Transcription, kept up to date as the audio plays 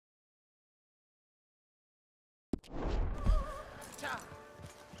You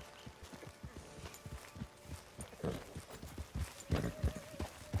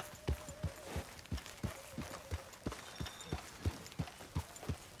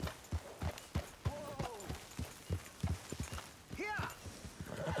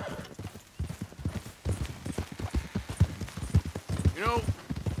know,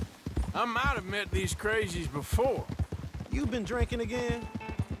 I might have met these crazies before. You been drinking again?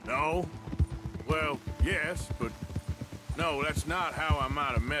 No. Well, yes, but no, that's not how I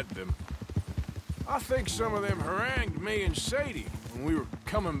might have met them. I think some of them harangued me and Sadie when we were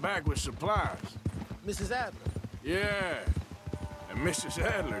coming back with supplies. Mrs. Adler? Yeah. And Mrs.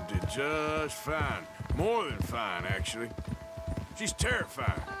 Adler did just fine. More than fine, actually. She's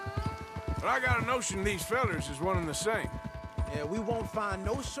terrifying. But I got a notion these fellers is one and the same. Yeah, we won't find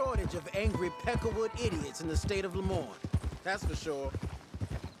no shortage of angry Peckerwood idiots in the state of Lemoyne. That's for sure.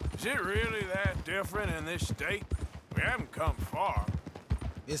 Is it really that different in this state? We haven't come far.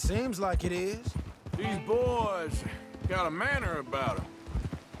 It seems like it is. These boys got a manner about them,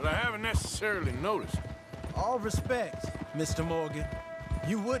 but I haven't necessarily noticed. All respect, Mr. Morgan.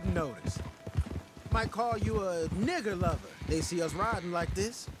 You wouldn't notice. Might call you a nigger lover. They see us riding like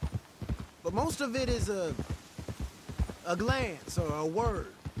this. But most of it is a glance or a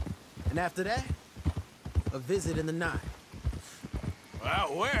word. And after that, a visit in the night.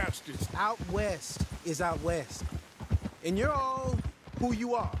 Out west, it's... Out west is out west. And you're all who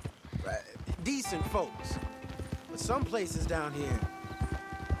you are. Decent folks. But some places down here,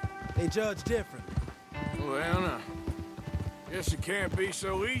 they judge differently. Well, now, guess it can't be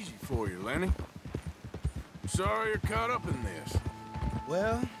so easy for you, Lenny. I'm sorry you're caught up in this.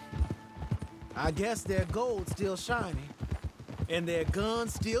 Well, I guess their gold's still shining, and their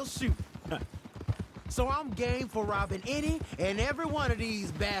guns still shoot. So I'm game for robbing any and every one of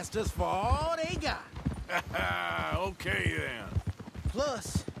these bastards for all they got. Okay, then.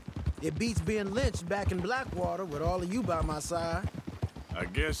 Plus, it beats being lynched back in Blackwater with all of you by my side. I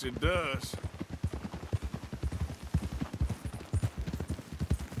guess it does.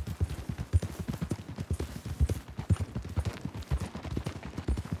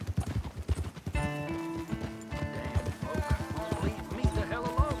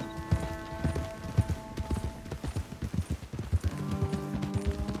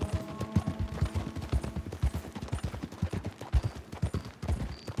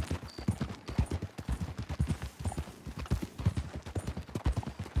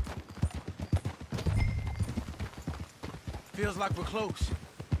 Feels like we're close.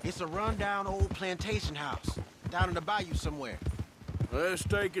 It's a rundown old plantation house, down in the bayou somewhere. Let's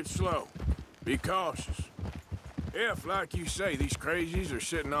take it slow. Be cautious. If, like you say, these crazies are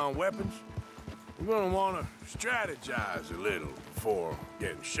sitting on weapons, we're gonna want to strategize a little before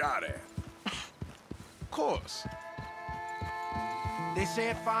getting shot at. Of course. They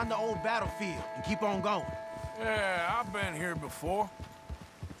said find the old battlefield and keep on going. Yeah, I've been here before.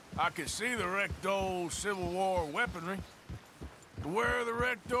 I can see the wrecked old Civil War weaponry. Where are the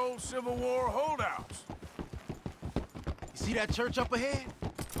wrecked old Civil War holdouts? You see that church up ahead?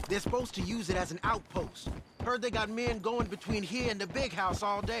 They're supposed to use it as an outpost. Heard they got men going between here and the big house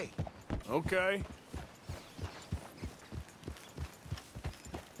all day. Okay.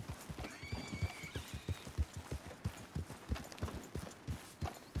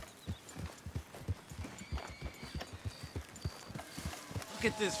 Look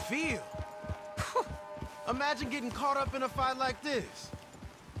at this field. Imagine getting caught up in a fight like this.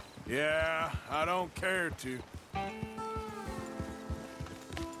 Yeah, I don't care to.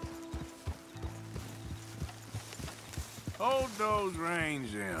 Hold those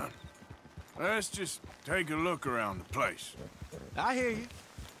reins in. Let's just take a look around the place. I hear you.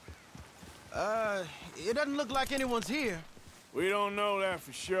 It doesn't look like anyone's here. We don't know that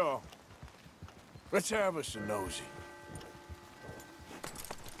for sure. Let's have us a nosy.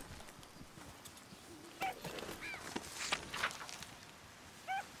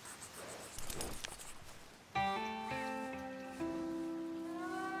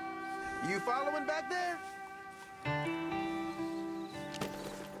 You following back there?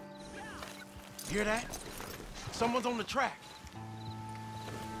 Hear that? Someone's on the track.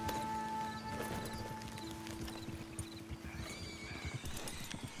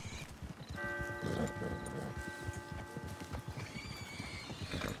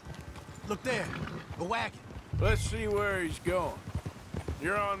 Look there, a wagon. Let's see where he's going.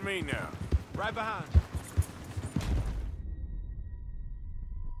 You're on me now. Right behind you.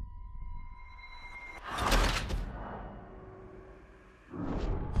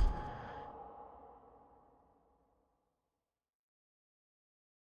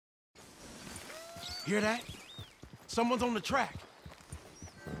 Hear that? Someone's on the track.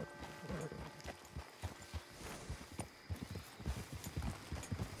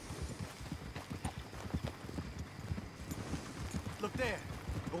 Look there,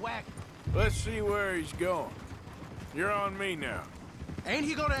 a wagon. Let's see where he's going. You're on me now. Ain't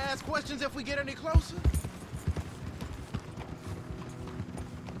he gonna ask questions if we get any closer?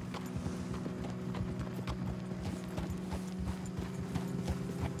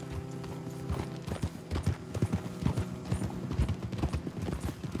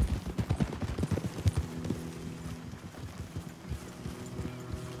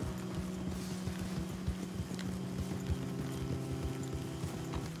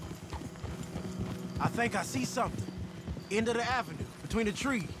 I think I see something. End of the avenue, between the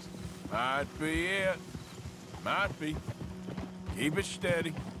trees. Might be it. Might be. Keep it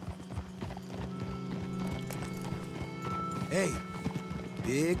steady. Hey,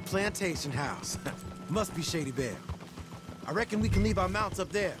 big plantation house. Must be Shady Belle. I reckon we can leave our mounts up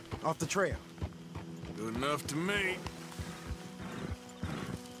there, off the trail. Good enough to me.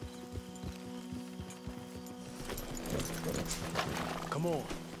 Come on.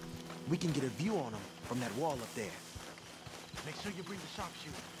 We can get a view on them from that wall up there. Make sure you bring the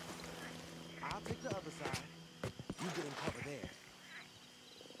sharpshooter. I'll take the other side. You get in cover there.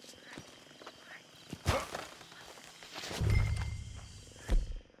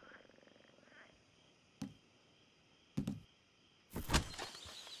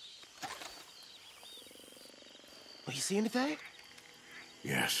 Well, you see anything?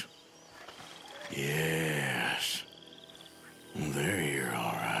 Yes. Yes. They're here,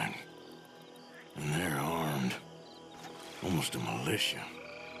 all right. And they're armed. Almost a militia.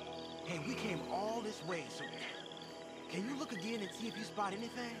 Hey, we came all this way, so... Can you look again and see if you spot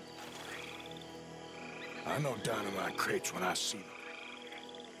anything? I know dynamite crates when I see them.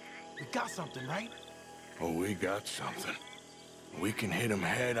 We got something, right? Oh, we got something. We can hit them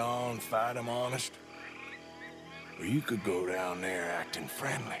head on, fight them honest. Or you could go down there acting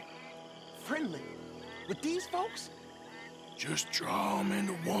friendly. Friendly? With these folks? Just draw them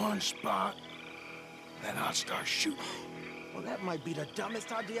into one spot, then I'll start shooting. Well, that might be the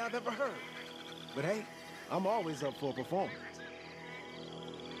dumbest idea I've ever heard. But hey, I'm always up for a performance.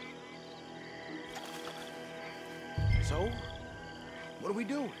 So, what are we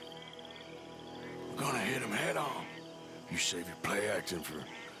doing? We're gonna hit them head on. You save your play acting for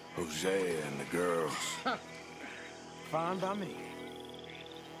Hosea and the girls. Fine by me.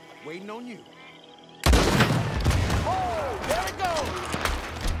 Waiting on you. Oh, there it goes!